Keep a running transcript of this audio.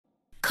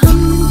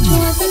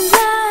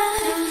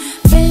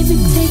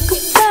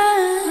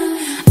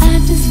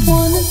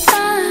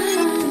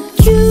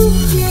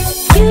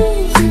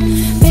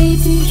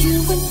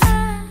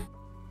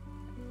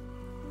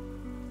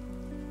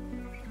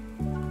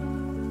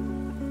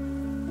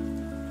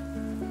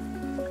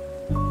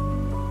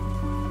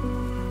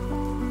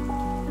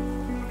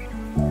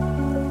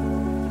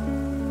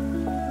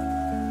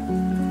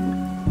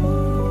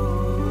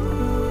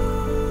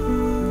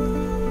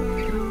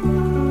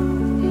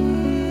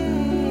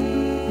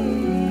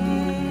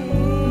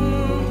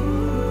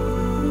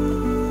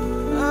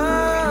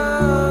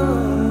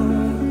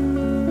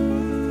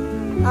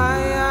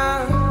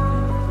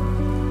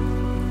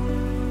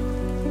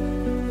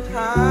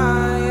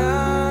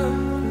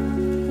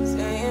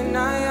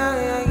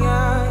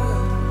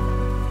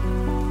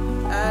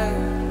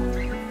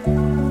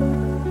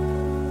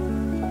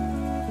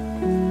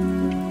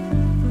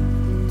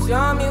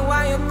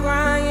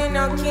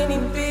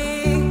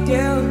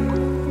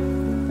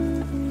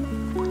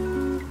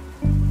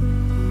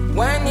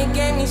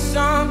gave me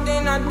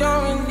something I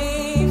don't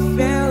really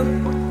feel,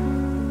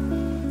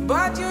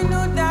 but you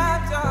knew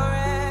that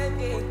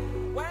already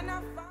when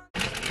I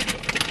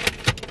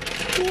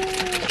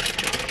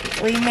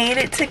found. We made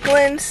it to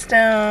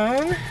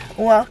Glenstone.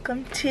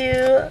 Welcome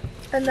to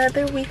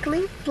another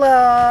weekly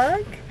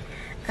vlog.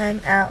 I'm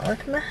out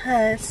with my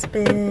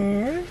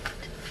husband.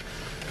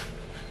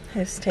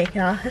 He's taking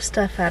all his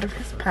stuff out of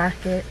his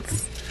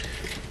pockets.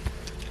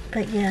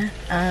 But yeah,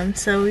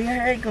 so we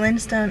are at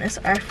Glenstone. It's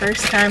our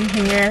first time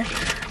here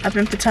up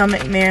in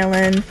Potomac,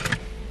 Maryland.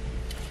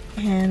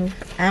 And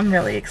I'm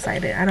really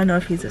excited. I don't know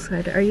if he's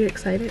excited. Are you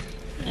excited?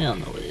 I don't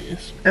know what it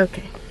is.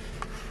 Okay.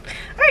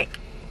 Alright.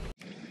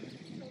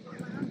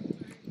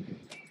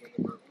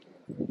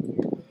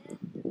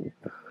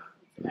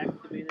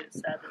 Activated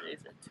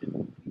Saturdays at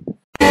 2.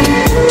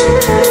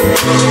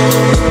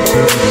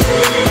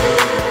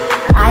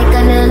 I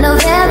gonna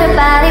love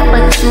everybody,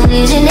 but you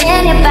isn't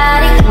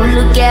anybody. You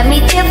look at me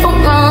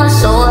different,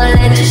 so I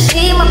let you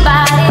see my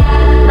body.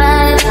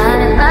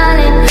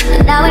 Running,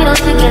 and now we don't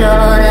speak at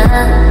all.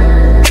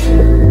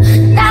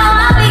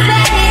 Now I'll be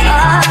ready,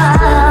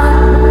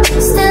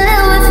 still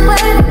it was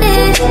worth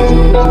it.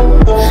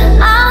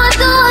 I would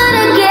do it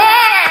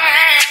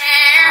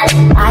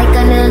again. I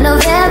gonna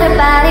love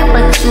everybody,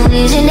 but you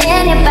isn't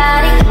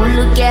anybody. You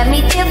look at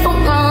me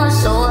different,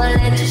 so I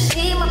let you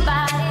see my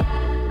body.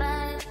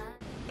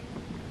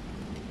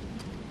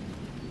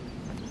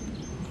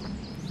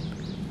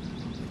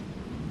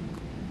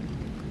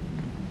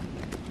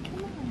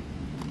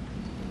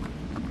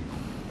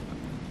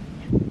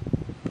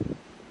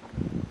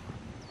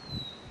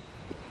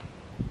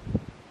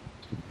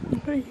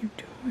 What are you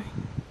doing?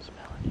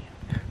 Smelling you.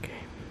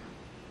 Okay.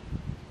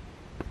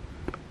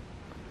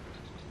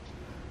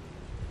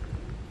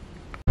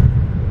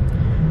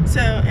 So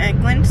at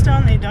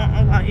Glenstone they don't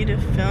allow you to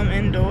film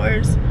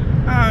indoors.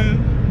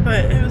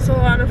 But it was a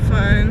lot of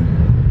fun.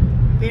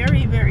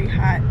 Very, very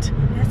hot.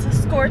 It's a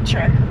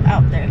scorcher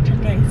out there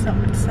today, some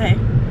would say.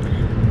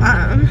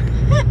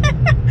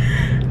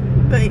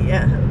 But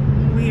yeah,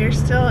 we are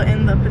still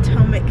in the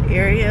Potomac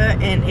area,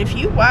 and if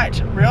you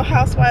watch Real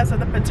Housewives of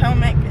the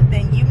Potomac,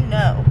 then you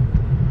know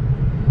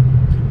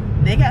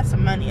they got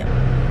some money up.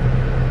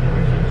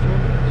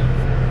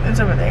 It's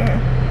over there.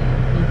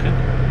 Okay.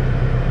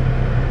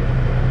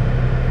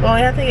 Well,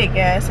 we have to get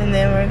gas, and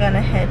then we're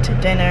gonna head to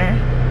dinner.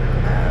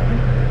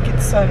 Get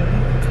some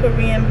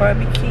Korean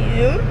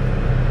barbecue,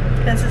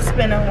 because it's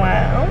been a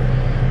while.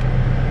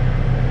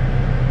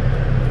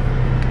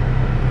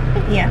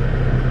 Yeah.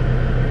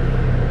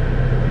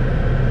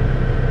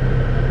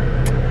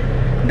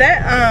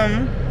 That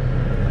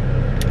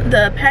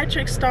the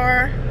Patrick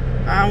Star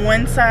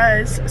one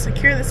size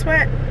secure the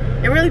sweat,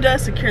 it really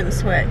does secure the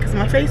sweat, because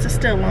my face is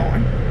still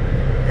on.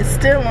 It's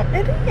still on.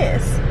 It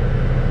is.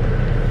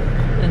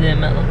 It didn't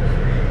melt off.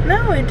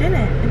 No, it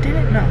didn't. It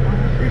didn't melt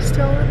off. It's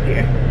still up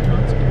here. Oh,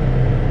 that's good.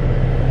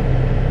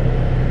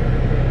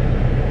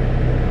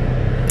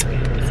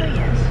 So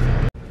yes.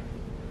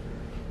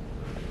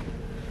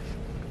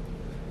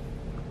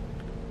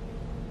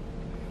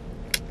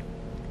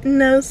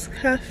 Nose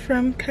Cuff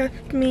from Cuff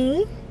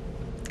Me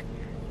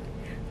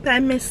by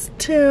Miss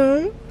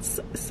Tunes.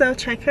 So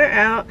check her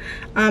out.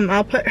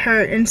 I'll put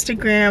her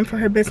Instagram for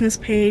her business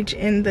page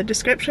in the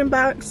description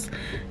box.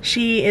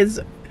 She is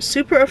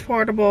super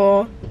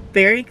affordable,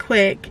 very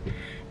quick,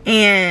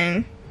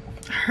 and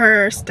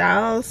her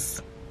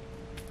styles,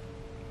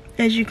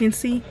 as you can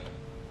see,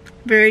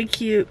 very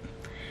cute.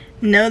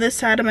 No, this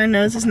side of my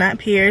nose is not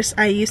pierced.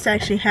 I used to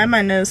actually have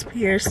my nose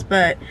pierced,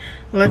 but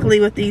luckily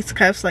with these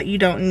cuffs, like, you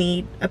don't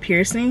need a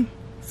piercing,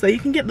 so you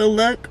can get the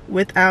look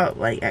without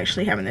like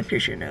actually having to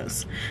pierce your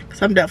nose,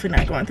 because I'm definitely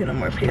not going through no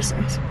more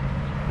piercings.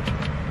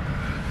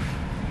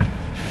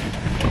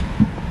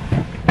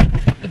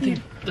 I think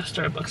the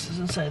Starbucks is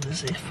inside the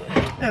safe way.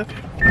 Okay.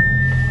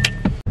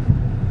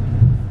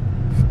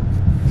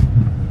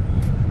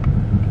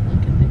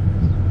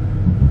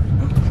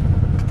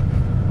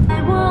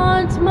 I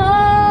want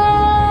more.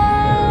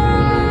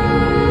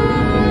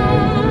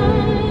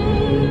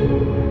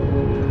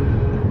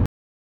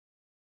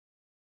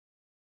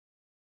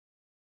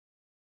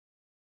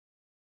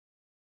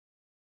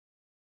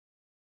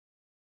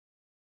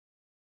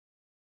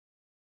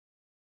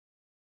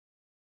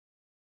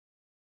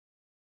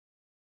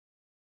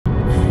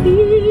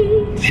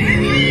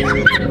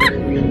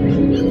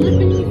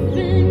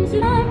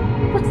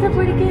 What's that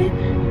word again?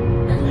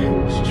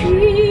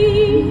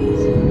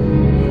 Streets.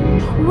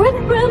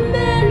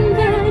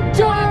 Remember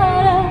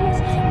daughters,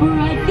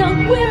 bright young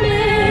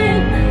women,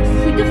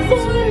 sick of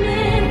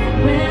fooling,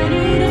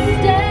 ready to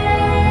stay.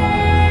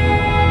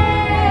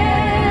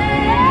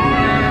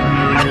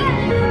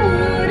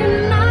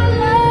 Wouldn't I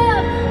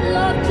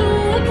love to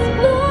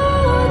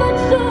explore the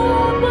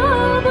shore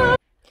of a...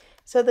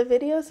 So the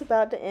video is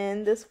about to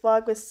end. This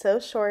vlog was so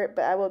short,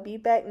 but I will be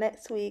back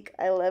next week.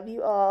 I love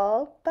you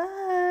all.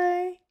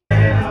 Bye.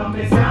 Tell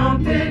me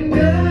something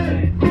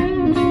good.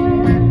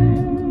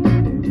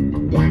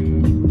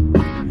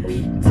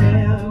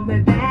 Tell me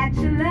that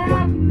you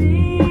love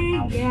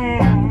me,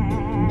 yeah.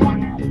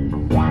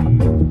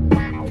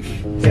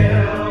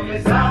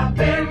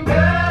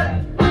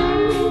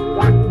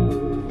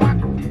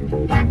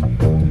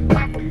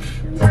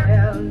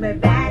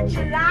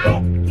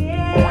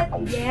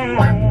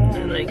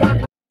 and I get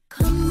it.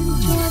 Come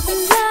enjoy the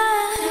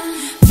ride,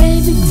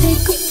 baby,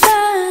 take a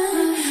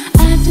ride.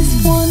 I just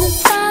wanna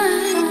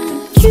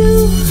find you,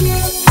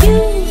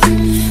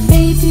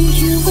 baby,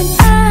 you and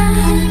I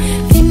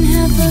can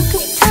have a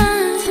good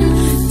time.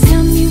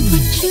 Tell me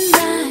what you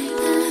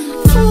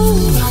like. Ooh.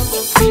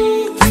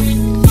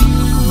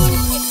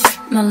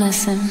 Now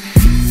listen,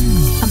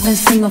 I've been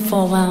single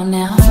for a while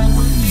now,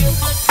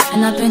 and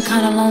I've been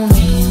kinda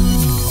lonely.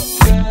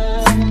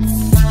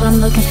 But I'm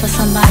looking for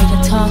somebody to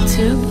talk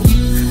to,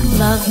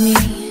 love me,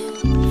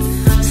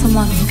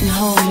 someone who can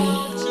hold me.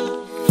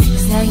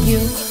 Is that you?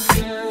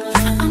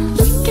 I'm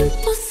looking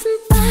for